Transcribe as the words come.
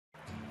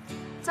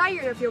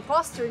tired of your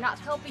poster not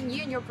helping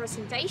you in your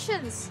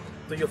presentations?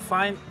 Do you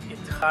find it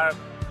hard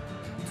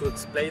to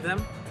explain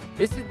them?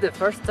 Is it the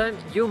first time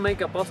you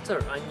make a poster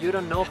and you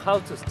don't know how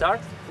to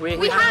start?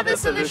 We have a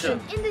solution!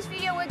 In this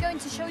video we're going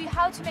to show you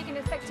how to make an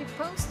effective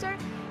poster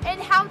and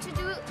how to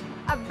do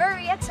a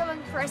very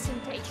excellent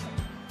presentation.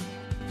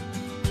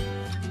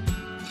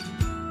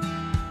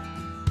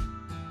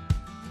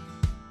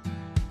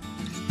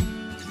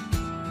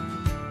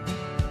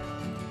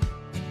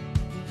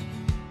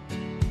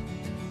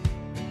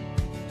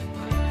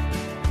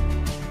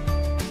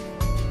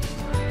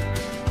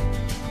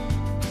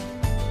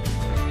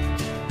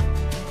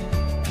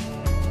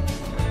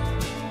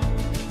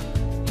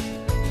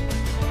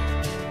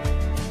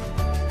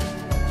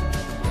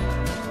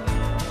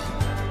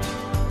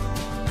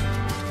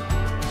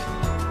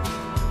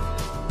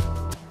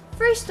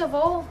 First of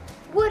all,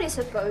 what is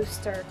a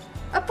poster?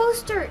 A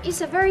poster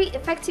is a very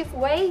effective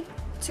way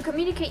to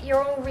communicate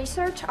your own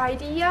research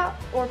idea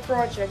or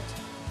project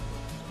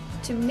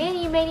to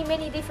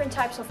many different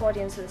types of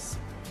audiences.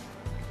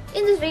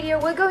 In this video,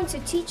 we're going to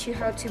teach you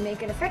how to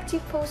make an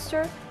effective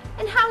poster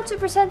and how to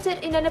present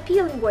it in an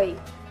appealing way.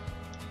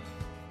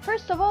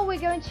 First of all, we're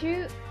going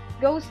to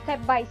go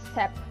step by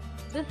step.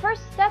 The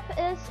first step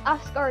is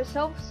ask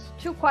ourselves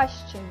two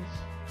questions.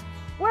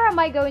 Where am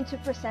I going to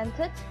present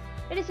it?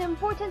 It is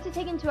important to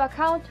take into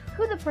account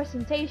who the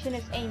presentation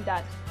is aimed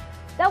at.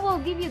 That will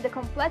give you the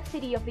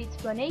complexity of the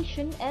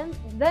explanation, and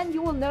then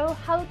you will know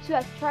how to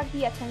attract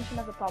the attention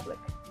of the public.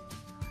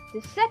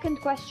 The second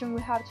question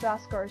we have to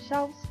ask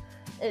ourselves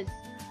is,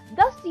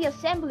 does the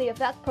assembly of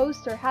that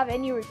poster have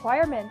any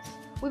requirements?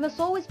 We must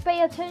always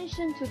pay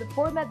attention to the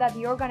format that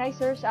the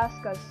organizers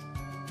ask us.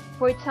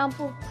 For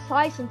example,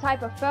 size and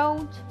type of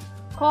font,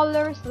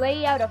 colors,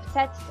 layout of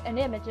text and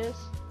images.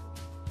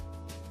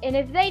 And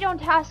if they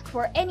don't ask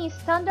for any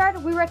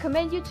standard, we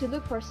recommend you to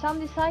look for some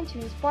design to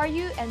inspire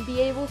you and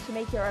be able to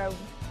make your own.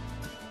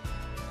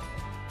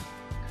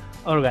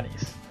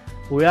 Organize.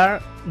 We are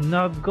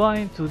not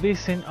going to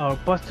design our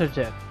poster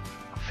yet.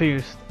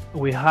 First,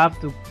 we have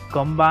to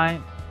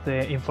combine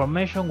the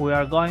information we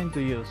are going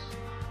to use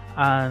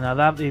and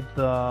adapt it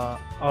to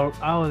our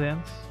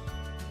audience.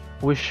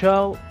 We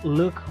shall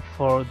look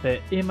for the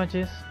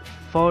images,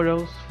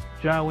 photos,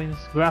 drawings,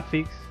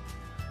 graphics,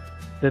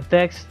 the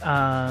text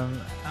and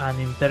an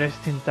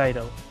interesting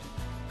title.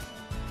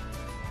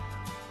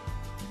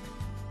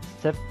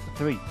 Step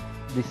 3.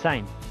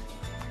 Design.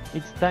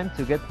 It's time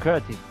to get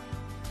creative.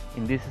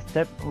 In this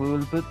step we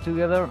will put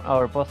together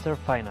our poster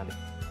finally.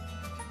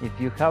 If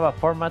you have a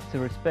format to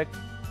respect,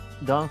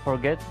 don't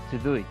forget to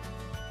do it.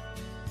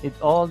 It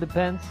all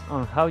depends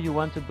on how you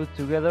want to put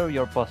together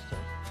your poster.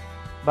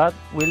 But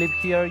we leave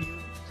here you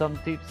some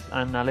tips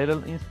and a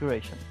little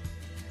inspiration.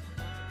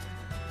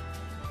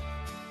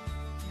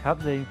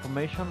 Have the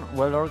information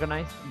well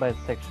organized by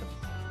sections,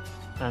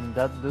 and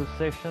that those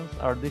sections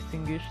are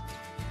distinguished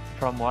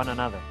from one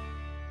another.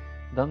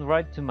 Don't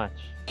write too much.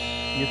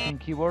 Using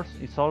keywords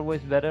is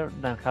always better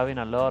than having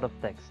a lot of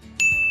text.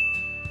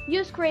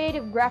 Use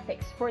creative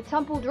graphics, for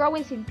example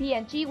drawings in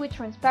PNG with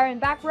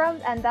transparent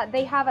background and that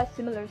they have a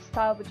similar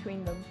style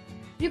between them.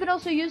 You can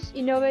also use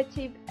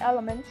innovative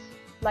elements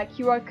like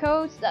QR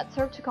codes that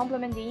serve to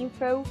complement the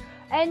info,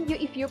 and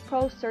if your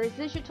poster is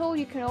digital,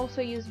 you can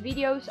also use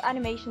videos,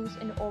 animations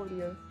and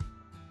audio.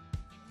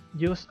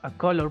 Use a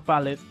color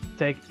palette.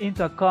 Take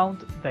into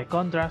account the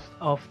contrast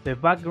of the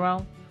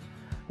background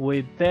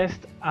with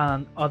text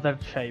and other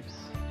shapes.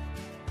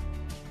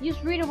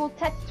 Use readable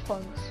text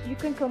fonts. You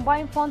can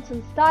combine fonts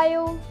and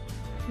style,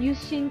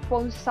 using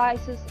font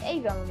sizes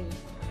evenly.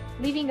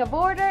 Leaving a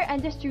border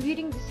and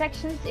distributing the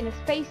sections in a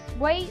spaced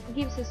way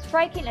gives a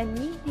striking and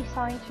neat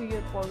design to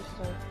your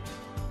poster.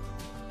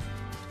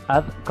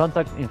 Add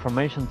contact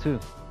information too.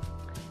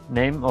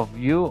 Name of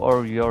you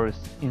or your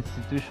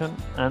institution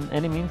and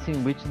any means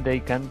in which they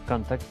can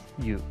contact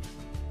you.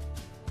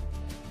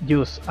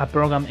 Use a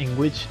program in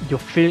which you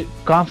feel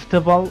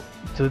comfortable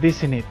to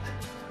design it.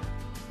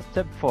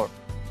 Step 4.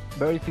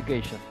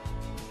 Verification.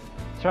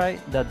 Try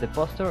that the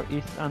poster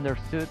is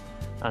understood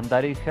and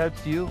that it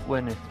helps you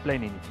when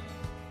explaining it.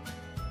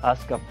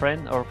 Ask a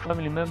friend or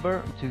family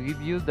member to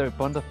give you their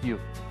point of view,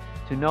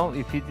 to know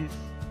if it is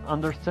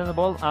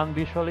understandable and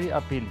visually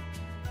appealing.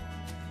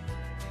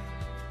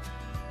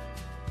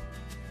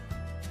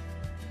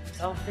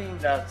 Something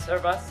that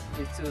serves us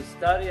is to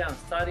study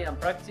and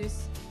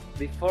practice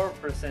before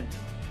presenting.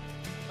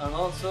 And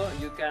also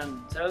you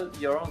can tell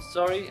your own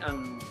story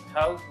and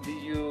how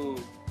did you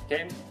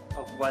came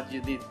of what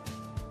you did.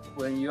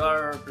 When you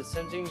are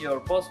presenting your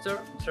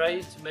poster,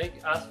 try to make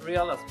as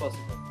real as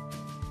possible.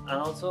 And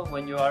also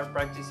when you are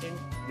practicing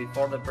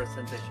before the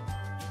presentation.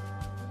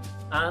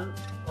 And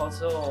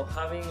also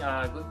having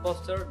a good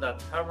poster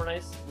that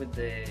harmonizes with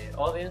the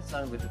audience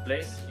and with the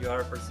place you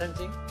are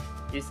presenting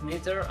is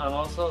neater and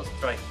also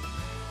striking.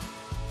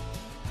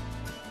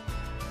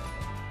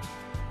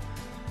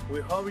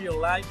 We hope you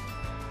like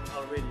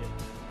our video.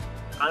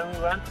 And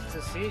we want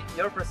to see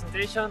your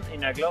presentation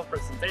in a glove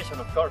presentation,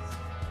 of course.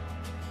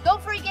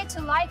 Don't forget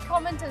to like,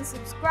 comment and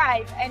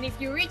subscribe, and if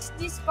you reach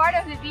this part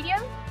of the video,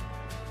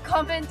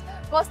 comment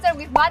poster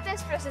with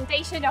Mate's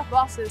presentation of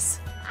bosses.